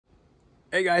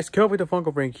Hey guys, Kobe the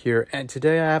Funko Brink here, and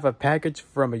today I have a package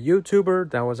from a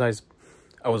YouTuber that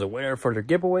I was a winner for their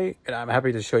giveaway, and I'm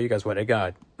happy to show you guys what I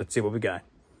got. Let's see what we got.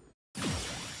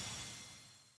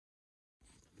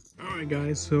 Alright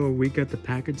guys, so we got the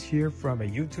package here from a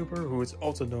YouTuber who is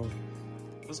also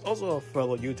a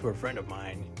fellow YouTuber friend of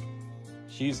mine.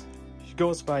 She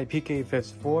goes by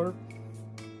PK54,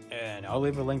 and I'll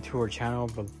leave a link to her channel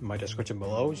in my description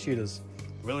below. She does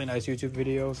really nice YouTube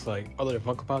videos. Like other than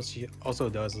Funko Pops, she also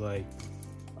does like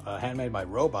handmade by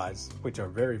robots, which are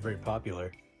very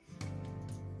popular.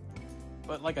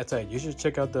 But like I said, you should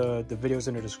check out the videos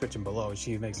in the description below.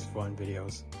 She makes fun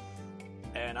videos.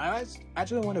 And I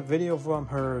actually won a video from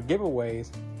her giveaways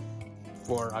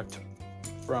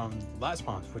from last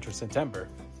month, which was September.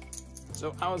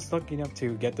 So I was lucky enough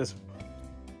to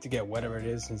get whatever it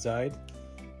is inside.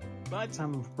 But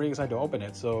I'm really excited to open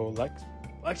it. So like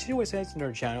she always says in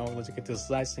her channel, let's get this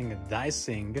slicing and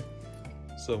dicing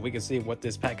so we can see what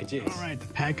this package is. Alright,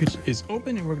 the package is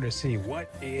open and we're going to see what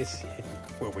we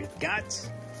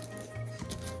got.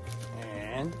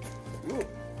 And ooh,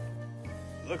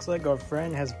 looks like our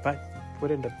friend has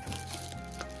put in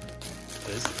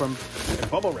this from the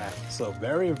bubble wrap. So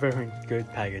very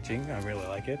good packaging. I really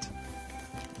like it.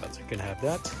 Let's can have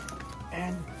that.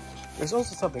 And there's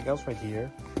also something else right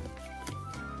here.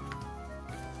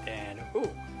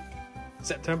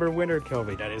 September winner,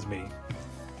 Kelby, that is me.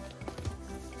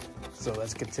 So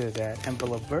let's get to that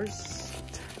envelope first.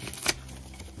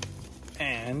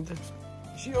 And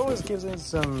she always gives in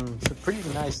some pretty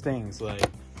nice things, like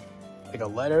a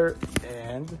letter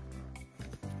and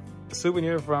a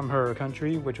souvenir from her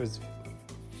country, which was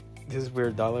this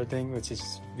weird dollar thing, which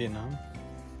is Vietnam.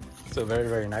 So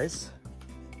very nice.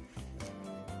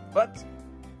 But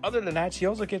other than that, she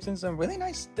also gives in some really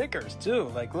nice stickers too.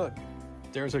 Like look,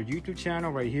 there's her YouTube channel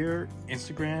right here,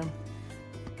 Instagram,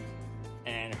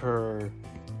 and her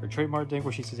trademark thing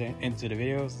where she says into the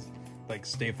videos, like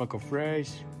stay Funko fresh,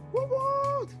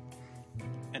 woo-woo!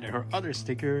 And then her other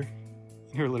sticker,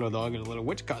 her little dog in a little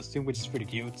witch costume, which is pretty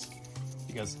cute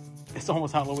because it's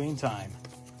almost Halloween time.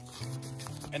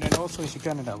 And then also she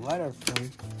got in a letter from me.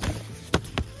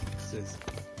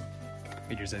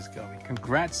 It says,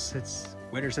 congrats, it's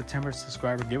winter September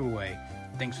subscriber giveaway.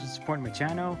 Thanks for supporting my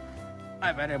channel.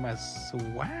 I've added my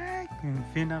swag and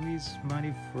Vietnamese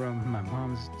money from my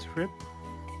mom's trip.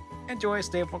 Enjoy,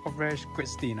 stay Funko fresh,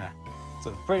 Christina. So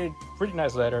pretty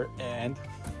nice letter. And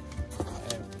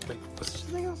wait, what's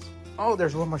something else? Oh,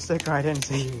 there's one more sticker I didn't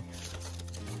see.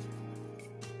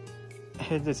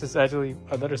 And this is actually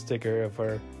another sticker of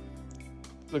her.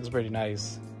 Looks pretty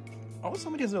nice. Oh,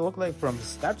 some of these look like from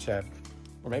Snapchat,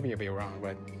 or maybe I'll be wrong,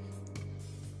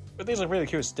 but these are really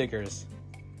cute stickers.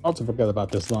 Also forgot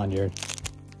about this lanyard.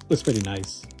 Looks pretty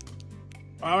nice.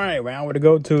 Alright, now we're gonna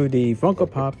go to the Funko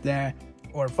Pop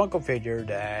or Funko figure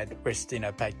that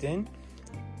Christina packed in.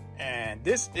 And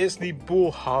this is the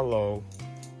Bull Hollow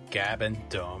Gab and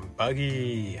Dumb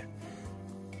Buggy.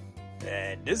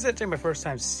 And this is actually my first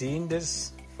time seeing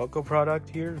this Funko product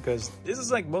here, because this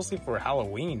is like mostly for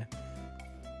Halloween.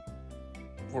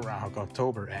 For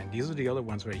October, and these are the other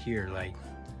ones right here, like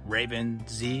Raven,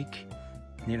 Zeke,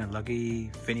 Nina Lucky,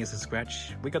 Phineas and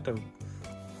Scratch. We got the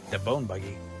Bone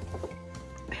Buggy,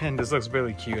 and this looks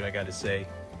really cute, I gotta say.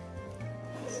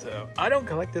 So I don't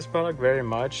collect this product very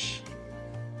much,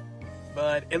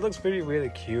 but it looks really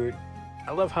cute.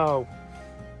 I love how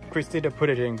Christina put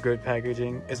it in good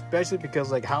packaging, especially because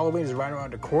like Halloween is right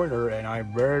around the corner, and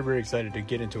I'm very excited to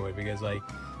get into it, because like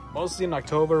mostly in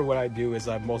October what I do is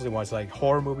I mostly watch like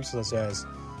horror movies such as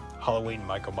Halloween,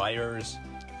 Michael Myers,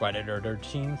 Friday the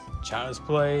 13th, Child's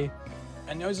Play,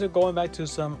 and also going back to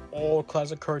some old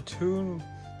classic cartoon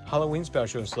Halloween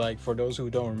specials, like for those who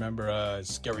don't remember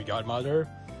Scary Godmother.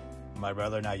 My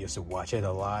brother and I used to watch it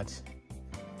a lot.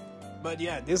 But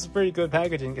yeah, this is pretty good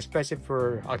packaging, especially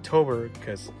for October,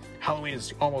 because Halloween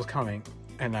is almost coming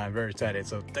and I'm very excited.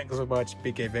 So thank you so much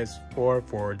PK54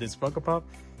 for this Funko Pop,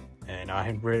 and I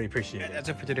really appreciate it. That's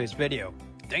it for today's video.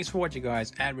 Thanks for watching,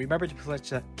 guys, and remember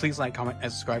to please like, comment,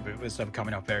 and subscribe with stuff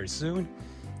coming out very soon.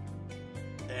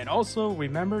 And also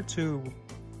remember to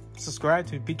subscribe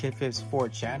to PK54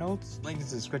 channel. Link in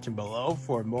the description below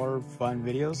for more fun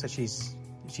videos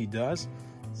that she does,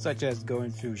 such as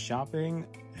going through shopping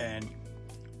and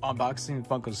unboxing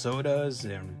Funko sodas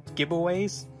and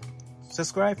giveaways.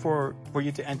 Subscribe for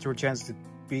you to enter a chance to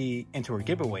be into her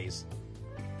giveaways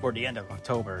for the end of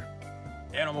October,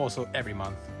 and also every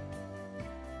month.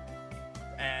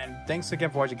 And thanks again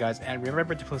for watching, guys, and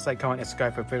remember to please like, comment, and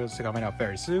subscribe for videos to coming out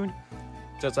very soon,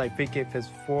 just like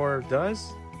PK54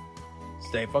 does.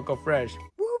 Stay Funko fresh.